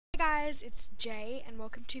guys, it's Jay and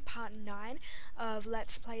welcome to part 9 of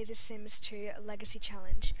Let's Play The Sims 2 Legacy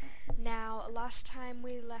Challenge. Now, last time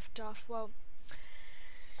we left off,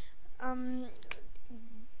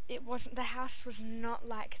 the house was not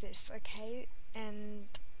like this, okay? And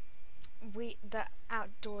the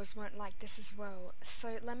outdoors weren't like this as well.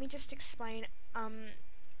 So let me just explain.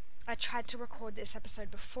 I tried to record this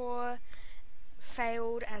episode before,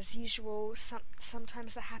 failed as usual.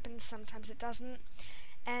 Sometimes that happens, sometimes it doesn't.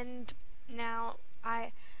 And now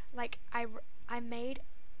I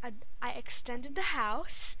extended the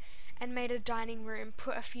house and made a dining room,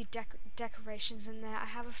 put a few decorations in there. I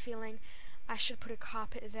have a feeling I should put a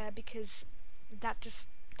carpet there because that just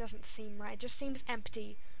doesn't seem right. It just seems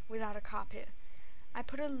empty without a carpet. I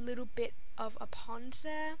put a little bit of a pond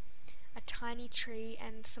there, a tiny tree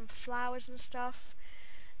and some flowers and stuff,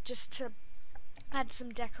 just to add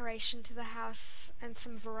some decoration to the house and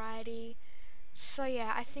some variety. So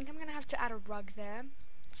yeah, I think I'm gonna have to add a rug there,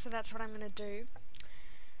 so that's what I'm gonna do.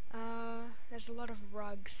 There's a lot of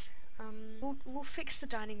rugs. We'll fix the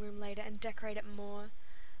dining room later and decorate it more,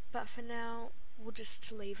 but for now we'll just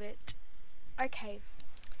leave it. Okay,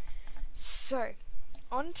 so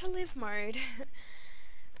on to live mode.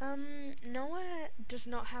 Noah does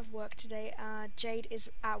not have work today. Jade is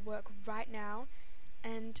at work right now,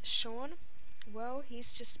 and Sean, well,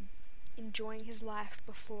 he's just enjoying his life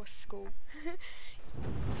before school.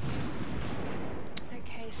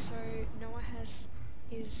 Okay, so Noah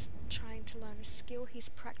is trying to learn a skill. He's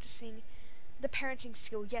practicing the parenting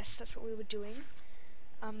skill. Yes, that's what we were doing.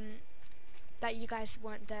 That you guys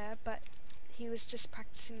weren't there, but he was just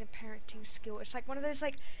practicing the parenting skill. It's like one of those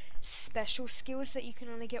special skills that you can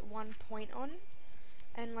only get 1 point on,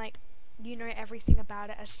 and you know everything about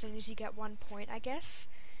it as soon as you get 1 point, I guess.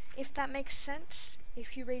 If that makes sense,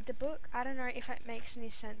 if you read the book. I don't know if it makes any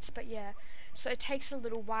sense, but yeah. So it takes a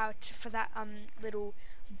little while for that little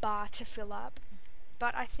bar to fill up,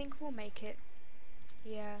 but I think we'll make it.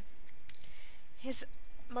 Yeah. His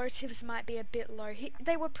motives might be a bit low.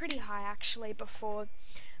 They were pretty high actually before,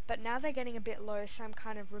 but now they're getting a bit low, so I'm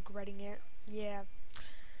kind of regretting it. Yeah.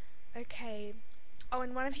 Okay. Oh,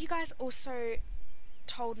 and one of you guys also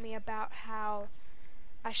told me about how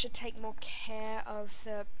I should take more care of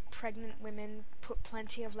the pregnant women, put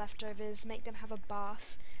plenty of leftovers, make them have a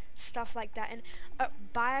bath, stuff like that, and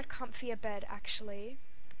buy a comfier bed actually,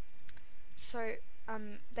 so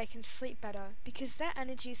they can sleep better, because their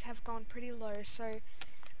energies have gone pretty low. So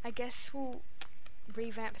I guess we'll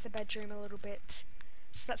revamp the bedroom a little bit.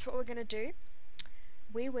 So that's what we're gonna do.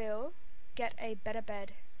 We will get a better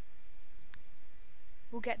bed.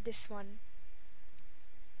 We'll get this one.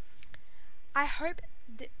 I hope.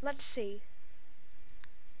 Let's see.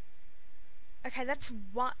 Okay, that's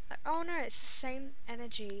one. Oh no, it's the same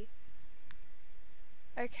energy.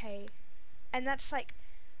 Okay, and that's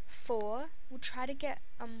 4. We'll try to get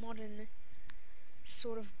a modern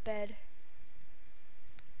sort of bed.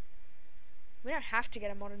 We don't have to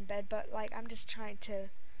get a modern bed, but I'm just trying to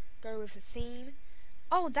go with the theme.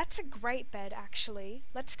 Oh, that's a great bed actually.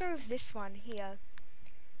 Let's go with this one here.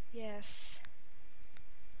 Yes.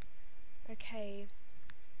 Okay.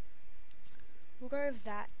 We'll go with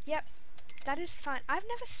that. Yep, that is fine. I've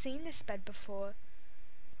never seen this bed before.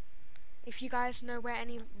 If you guys know where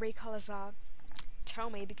any recolors are, tell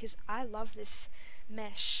me, because I love this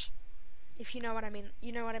mesh. If you know what I mean.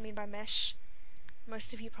 You know what I mean by mesh?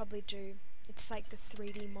 Most of you probably do. It's like the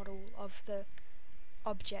 3D model of the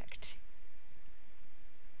object.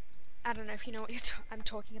 I don't know if you know what I'm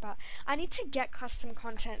talking about. I need to get custom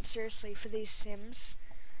content, seriously, for these Sims,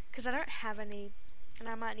 because I don't have any, and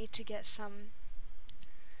I might need to get some.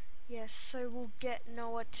 Yes, so we'll get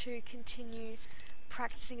Noah to continue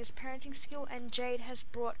practicing his parenting skill, and Jade has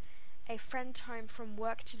brought a friend home from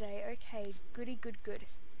work today. Okay, goody good good.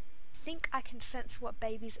 Think I can sense what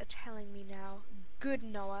babies are telling me now. Good,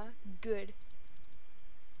 Noah, good.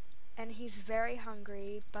 And he's very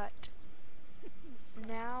hungry, but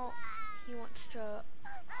now he wants to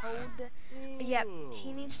hold the... Yep,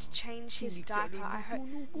 he needs to change his diaper. I hope...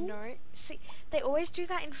 No. See, they always do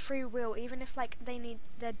that in Free Will, even if they need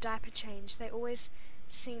their diaper changed. They always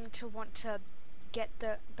seem to want to get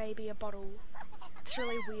the baby a bottle. It's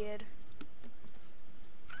really weird.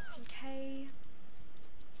 Okay.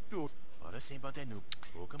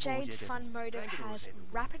 Jade's fun motive has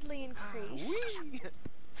rapidly increased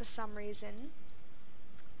for some reason.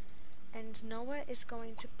 And Noah is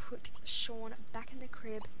going to put Sean back in the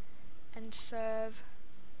crib and serve,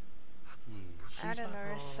 I don't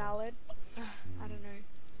know, a salad. I don't know.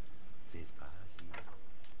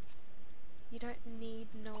 You don't need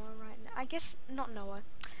Noah right now. I guess not Noah.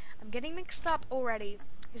 I'm getting mixed up already.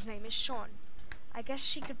 His name is Sean. I guess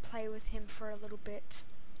she could play with him for a little bit.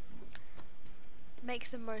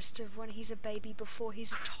 Make the most of when he's a baby before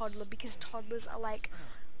he's a toddler, because toddlers are like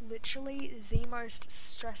literally the most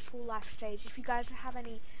stressful life stage. If you guys have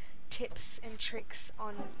any tips and tricks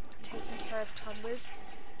on taking care of toddlers,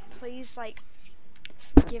 please like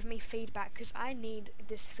give me feedback, because I need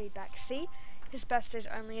this feedback. See, his birthday's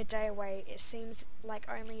only a day away. It seems like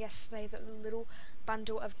only yesterday that the little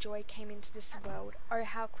bundle of joy came into this world. Oh,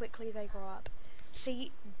 how quickly they grow up.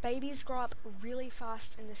 See, babies grow up really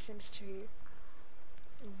fast in The Sims 2.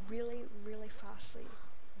 Really, really fastly.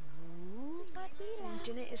 And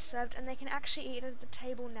dinner is served, and they can actually eat at the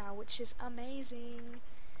table now, which is amazing.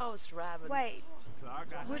 Wait,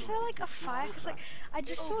 was there like a fire? Because like I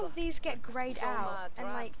just saw these get grayed out, and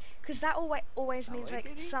like, because that always means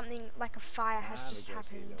like something like a fire has just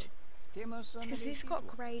happened. Because these got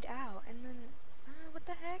grayed out, and then what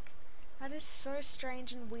the heck? That is so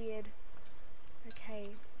strange and weird.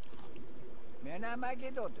 Okay.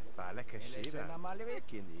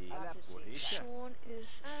 Sean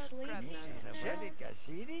is sleeping.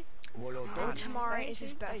 And tomorrow is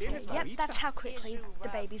his birthday. Yep, that's how quickly the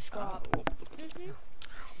babies grow up.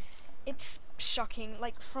 It's shocking.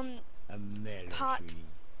 Like from part,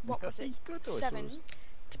 what was it, 7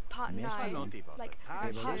 to part 9. Like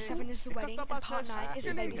part 7 is the wedding and part 9 is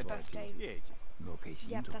the baby's birthday.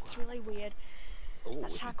 Yep, that's really weird.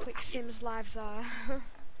 That's how quick Sims' lives are.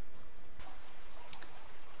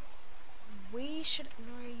 We should...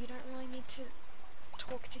 No, you don't really need to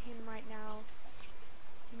talk to him right now.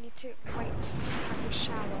 You need to wait to have your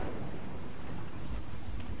shower.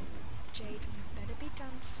 Jade, you better be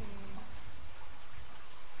done soon.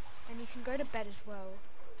 And you can go to bed as well.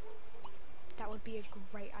 That would be a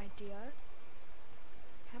great idea.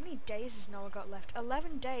 How many days has Noah got left?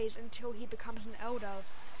 11 days until he becomes an elder.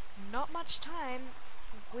 Not much time.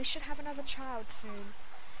 We should have another child soon.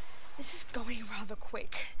 This is going rather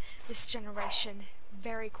quick, this generation.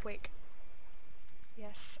 Very quick.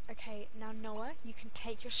 Yes, okay, now Noah, you can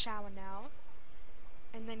take your shower now,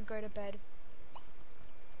 and then go to bed.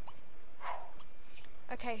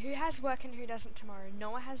 Okay, who has work and who doesn't tomorrow?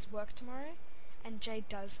 Noah has work tomorrow, and Jade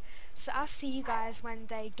does. So I'll see you guys when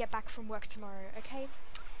they get back from work tomorrow, okay?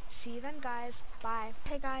 See you then, guys. Bye.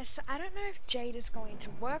 Hey guys, so I don't know if Jade is going to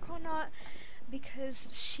work or not,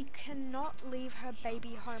 because she cannot leave her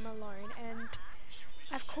baby home alone, and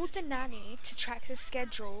I've called the nanny to track the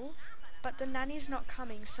schedule, but the nanny's not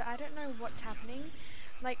coming, so I don't know what's happening.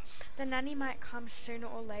 Like, the nanny might come sooner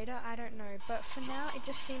or later, I don't know, but for now it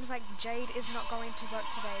just seems like Jade is not going to work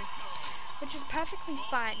today, which is perfectly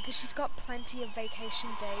fine because she's got plenty of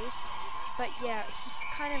vacation days. But yeah, it's just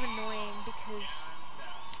kind of annoying because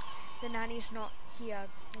the nanny's not here,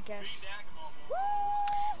 I guess.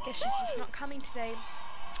 Guess she's just not coming today.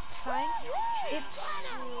 It's fine.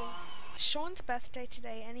 It's Sean's birthday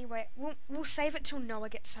today anyway. We'll save it till Noah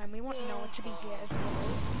gets home. We want Noah to be here as well.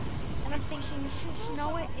 And I'm thinking, since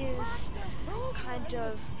Noah is kind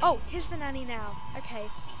of... Oh, here's the nanny now. Okay,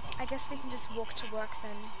 I guess we can just walk to work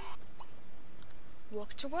then.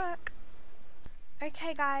 Walk to work.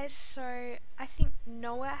 Okay guys, so I think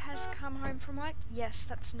Noah has come home from work. Yes,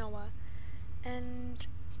 that's Noah. And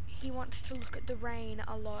he wants to look at the rain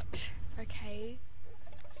a lot. Okay,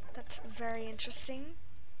 that's very interesting.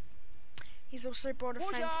 He's also brought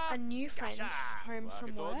a new friend home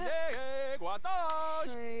from work,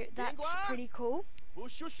 so that's pretty cool.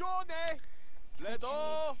 Okay.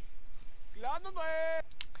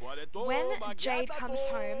 When Jade comes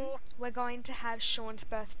home, we're going to have Sean's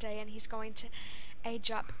birthday and he's going to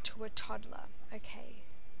age up to a toddler. Okay.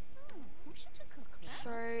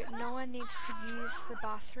 So Noah needs to use the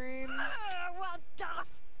bathroom.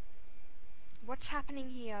 What's happening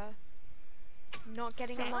here? Not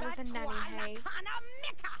getting along with a nanny, hey?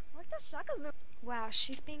 Wow,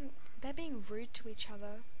 they're being rude to each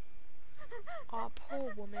other. Oh,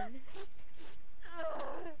 poor woman.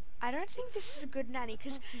 I don't think this is a good nanny,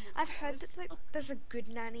 because I've heard that like, there's a good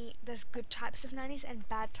nanny, there's good types of nannies and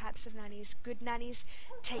bad types of nannies. Good nannies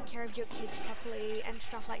take care of your kids properly and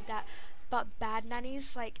stuff like that, but bad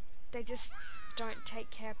nannies, like, they just don't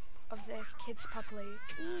take care of their kids properly.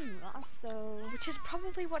 Which is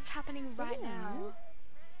probably what's happening right now.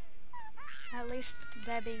 At least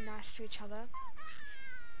they're being nice to each other.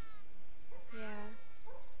 Yeah.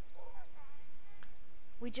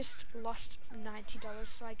 We just lost $90,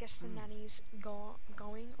 so I guess the nanny's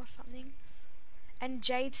going or something. And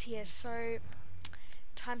Jade's here, so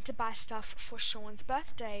time to buy stuff for Sean's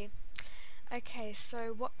birthday. Okay,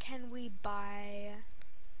 so what can we buy?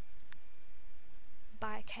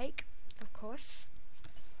 Buy a cake, of course.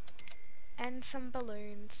 And some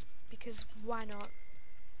balloons, because why not?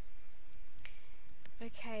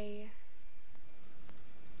 Okay.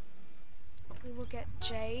 We will get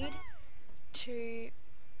Jade to...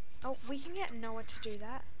 Oh, we can get Noah to do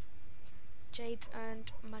that. Jade's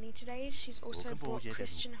earned money today. She's also brought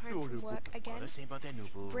Christian home from work again.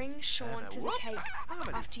 Bring Sean to the cake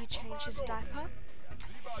after you change his diaper.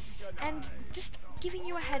 And just giving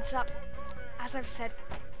you a heads up, as I've said,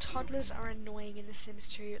 toddlers are annoying in The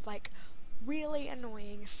Sims 2, like really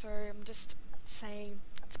annoying, so I'm just saying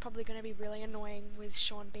it's probably going to be really annoying with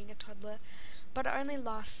Sean being a toddler, but it only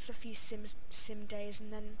lasts a few sim days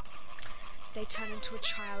and then they turn into a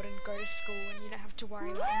child and go to school and you don't have to worry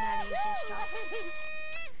about nannies and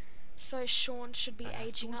stuff. So Sean should be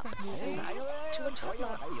aging up soon to a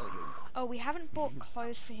toddler. Oh, we haven't bought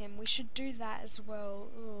clothes for him. We should do that as well.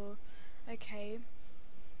 Ooh, okay.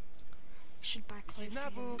 Should buy clothes for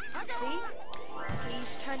him. See?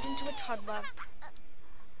 He's turned into a toddler.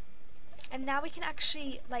 And now we can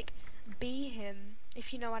actually, like, be him,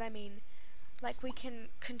 if you know what I mean. Like, we can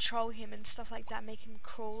control him and stuff like that, make him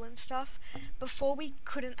crawl and stuff. Before, we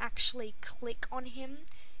couldn't actually click on him.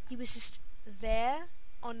 He was just there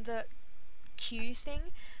on the queue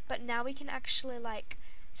thing. But now we can actually, like,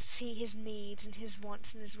 see his needs and his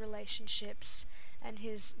wants and his relationships and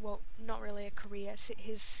his, well, not really a career,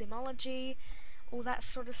 his simology, all that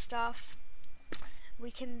sort of stuff.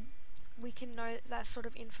 We can know that sort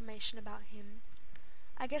of information about him.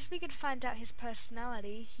 I guess we could find out his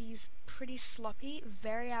personality. He's pretty sloppy,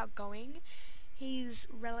 very outgoing. He's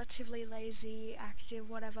relatively lazy, active,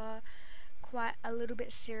 whatever, quite a little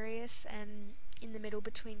bit serious and in the middle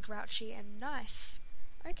between grouchy and nice.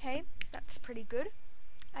 Okay, that's pretty good,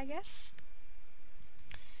 I guess.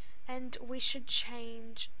 And we should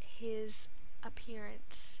change his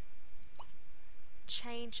appearance.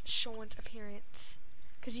 Change Sean's appearance.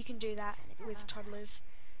 Because you can do that with toddlers.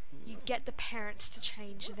 You get the parents to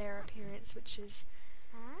change their appearance, which is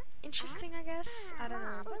interesting, I guess. I don't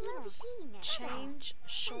know. Change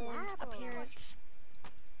Sean's appearance.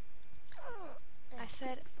 I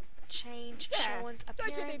said change Sean's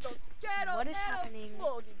appearance. What is happening?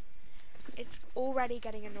 It's already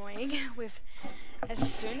getting annoying with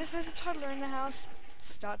as soon as there's a toddler in the house, it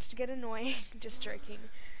starts to get annoying. Just joking.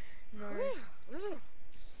 No.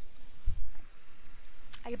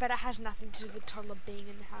 I bet it has nothing to do with the toddler being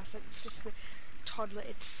in the house. It's just the toddler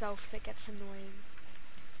itself that gets annoying.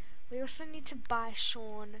 We also need to buy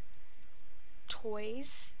Sean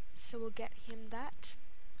toys, so we'll get him that.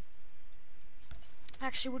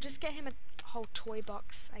 Actually, we'll just get him a whole toy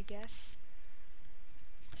box, I guess.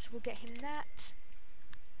 So we'll get him that.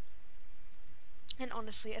 And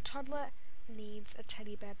honestly, a toddler needs a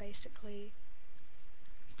teddy bear, basically.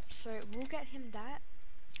 So we'll get him that.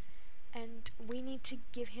 And we need to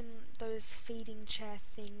give him those feeding chair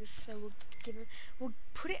things, so we'll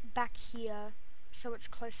put it back here so it's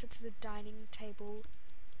closer to the dining table.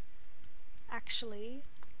 Actually,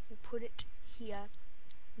 we'll put it here.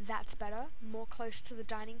 That's better, more close to the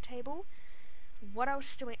dining table. What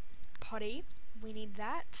else do we... Potty, we need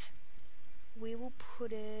that. We will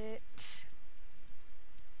put it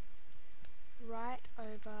right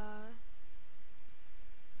over...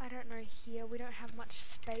 I don't know, here. We don't have much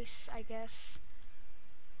space, I guess.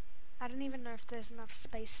 I don't even know if there's enough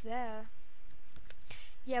space there.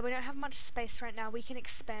 Yeah, we don't have much space right now. We can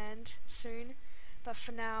expand soon. But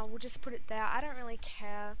for now, we'll just put it there. I don't really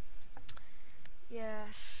care.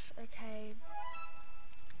 Yes, okay.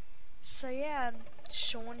 So yeah,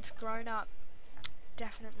 Sean's grown up.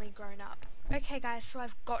 Definitely grown up. Okay guys, so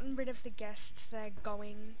I've gotten rid of the guests. They're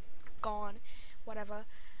gone, whatever.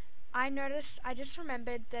 I just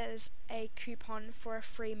remembered there's a coupon for a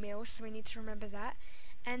free meal, so we need to remember that.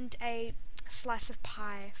 And a slice of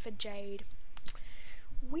pie for Jade.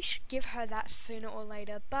 We should give her that sooner or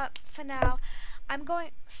later, but for now,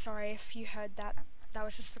 sorry if you heard that. That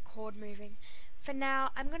was just the cord moving. For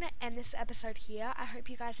now, I'm going to end this episode here. I hope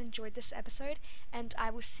you guys enjoyed this episode, and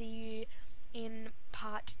I will see you in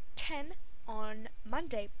part 10 on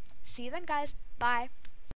Monday. See you then, guys. Bye.